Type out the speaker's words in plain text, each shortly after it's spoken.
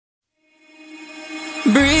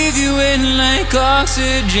breathe you in like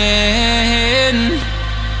oxygen.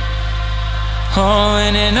 Oh,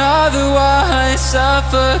 in an otherwise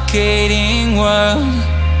suffocating world,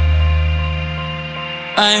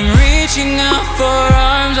 I'm reaching out for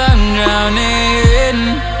arms, I'm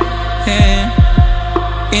drowning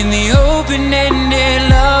in the open-ended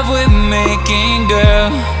love we're making,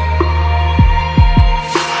 girl.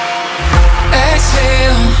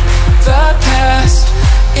 Exhale the past,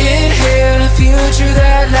 inhale a future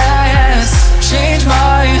that lasts. Change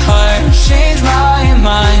my heart, change my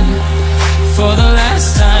mind for the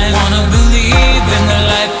last time. Wanna believe in the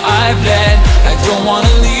life I've led. I don't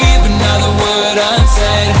wanna leave another word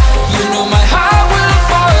unsaid. You know my heart will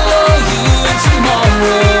follow you in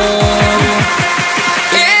tomorrow.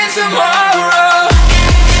 In tomorrow.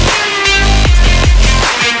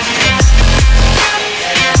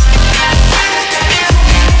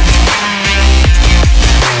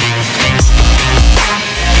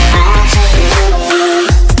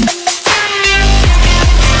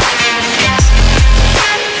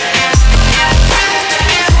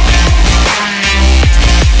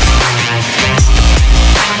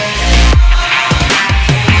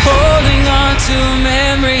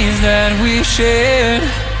 That we shared,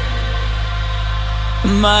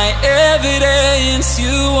 my evidence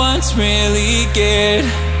you once really cared.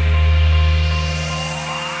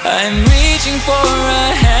 I'm reaching for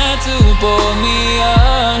a hand to pull me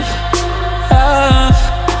up, up,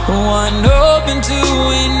 one open to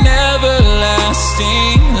an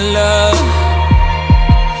everlasting love.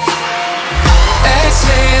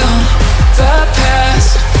 Exhale the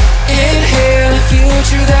past, inhale a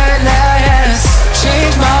future that lasts.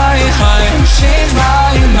 Change my heart, change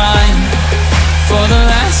my mind for the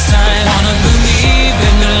last time. Wanna believe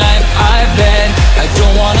in the life I've led. I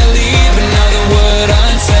don't wanna leave another word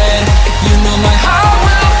unsaid. You know my heart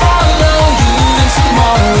will follow you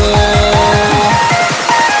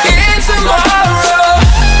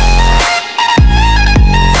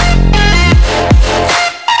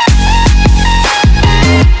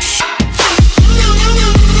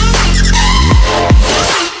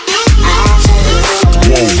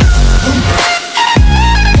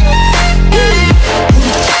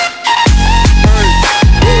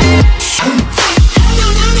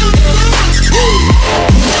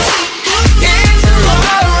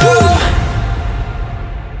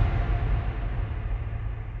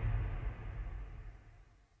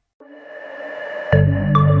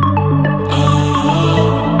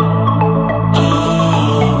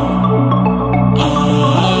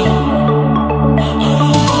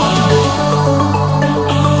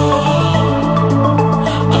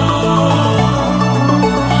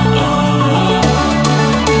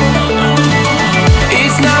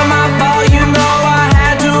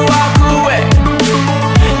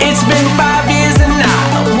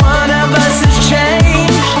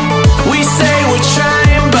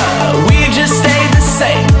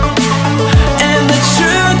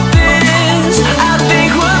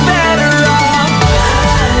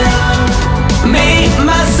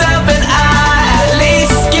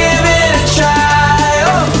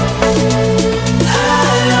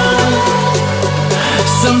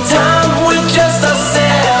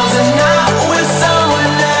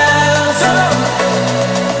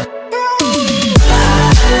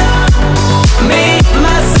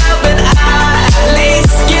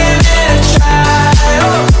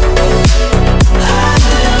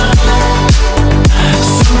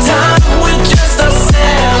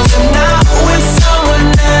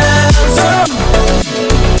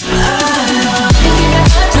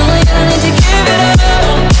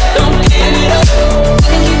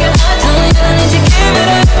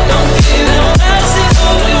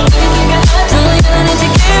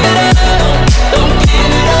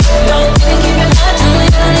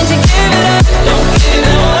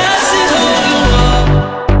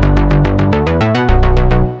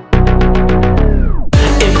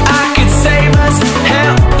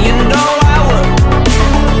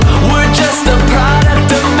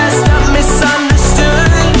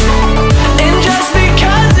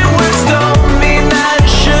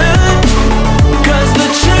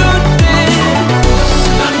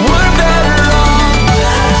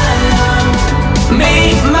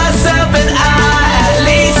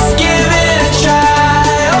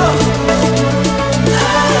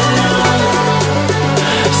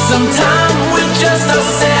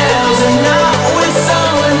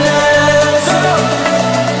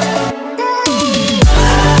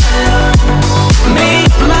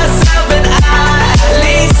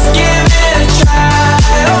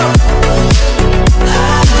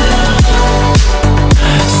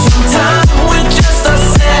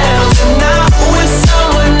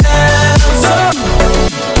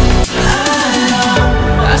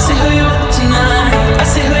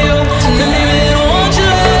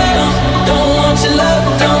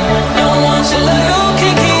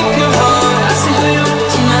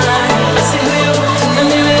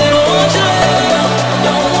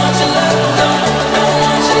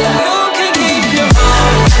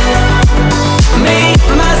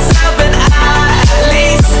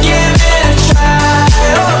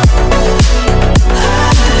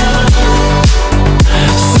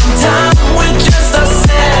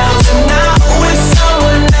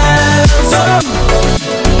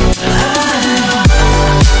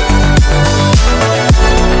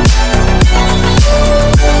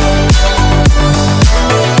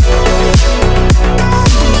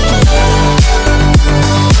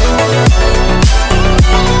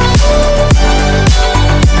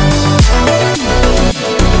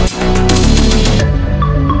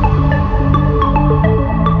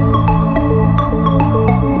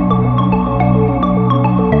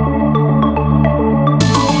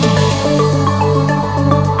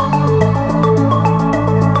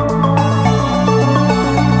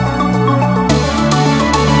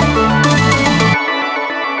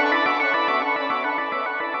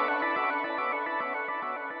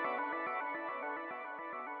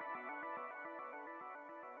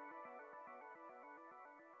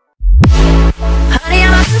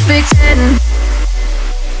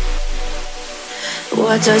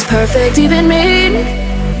What does perfect even mean?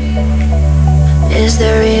 Is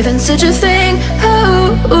there even such a thing?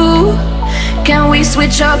 Ooh, can we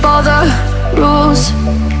switch up all the rules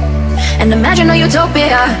and imagine a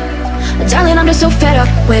utopia? Darling, I'm just so fed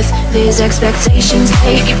up with these expectations.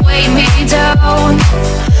 They keep weighing me down.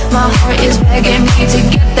 My heart is begging me to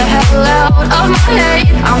get the hell out of my head.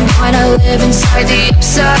 I'm gonna live inside the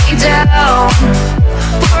upside down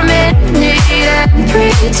for a minute and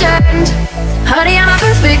pretend. Honey, I'm a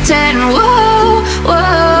perfect 10. Whoa,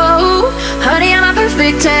 whoa. Honey, I'm a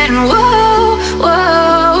perfect 10. Whoa,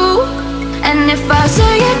 whoa. And if I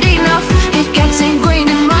say it enough, it gets ingrained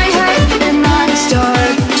in my head, and I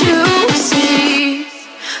start to see.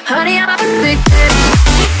 Honey, I'm a perfect 10.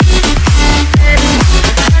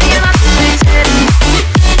 Honey, I'm a perfect 10.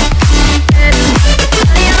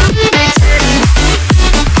 Honey, I'm a perfect 10.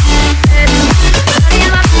 Honey,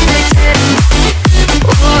 I'm a perfect 10.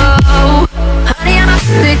 Whoa. Honey, I'm a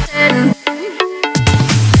perfect 10.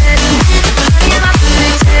 Honey, I'm a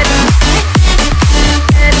perfect 10.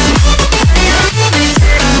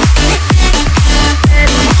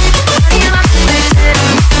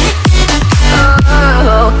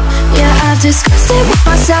 Disgusted with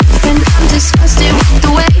myself, and I'm disgusted with the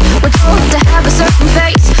way we're told to have a certain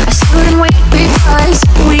face. I stood and wait because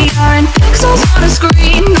we aren't pixels on a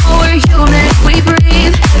screen. No, we're human, we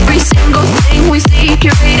breathe. Every single thing we see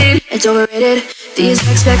curated, it's overrated. These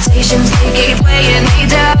expectations, they keep weighing me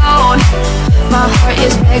down. My heart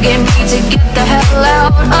is begging me to get the hell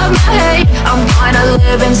out of my head. I'm gonna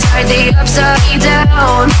live inside the upside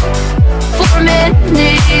down for a minute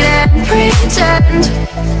and pretend.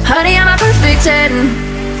 Honey, I'm a perfect 10.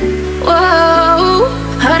 Whoa.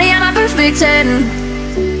 Honey, I'm a perfect 10.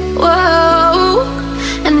 Whoa.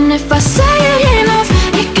 And if I say it enough,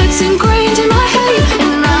 it gets ingrained in my head,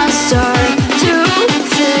 and I start to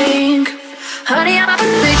think. Honey, I'm a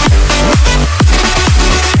perfect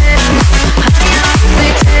 10. Honey, I'm a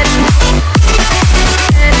perfect 10.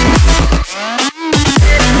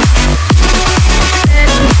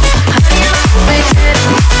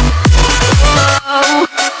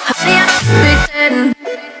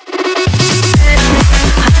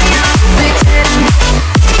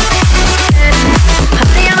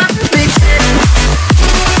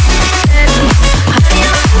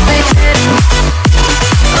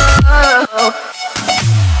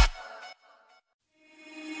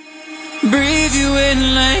 Breathe you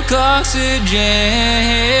in like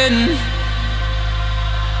oxygen.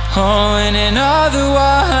 Oh, in an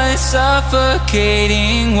otherwise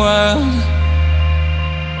suffocating world,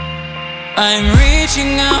 I'm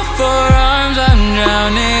reaching out for arms, I'm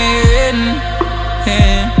drowning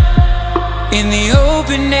in the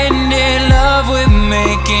open-ended love we're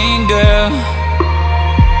making, girl.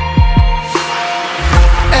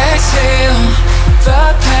 Exhale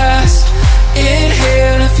the past,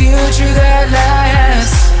 inhale the future that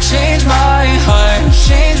lasts. Change my heart,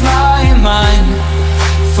 change my mind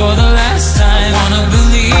for the last time. Wanna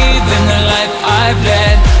believe in the life I've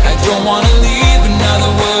led. I don't wanna leave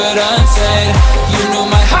another word unsaid. You know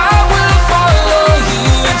my heart will follow you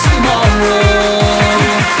in tomorrow.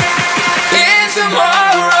 In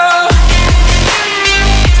tomorrow.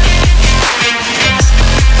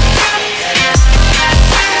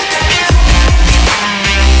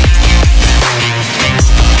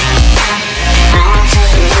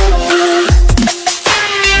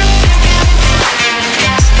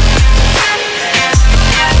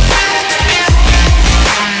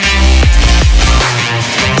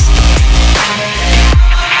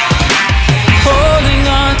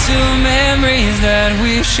 That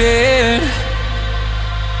we've shared,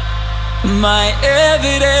 my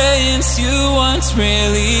evidence you once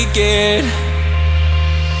really cared.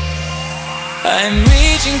 I'm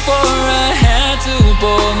reaching for a hand to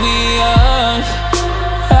pull me up,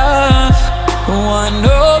 up, one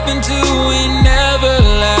open to an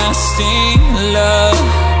everlasting love.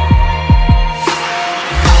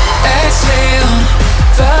 Exhale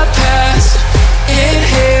the past,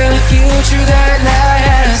 inhale the future that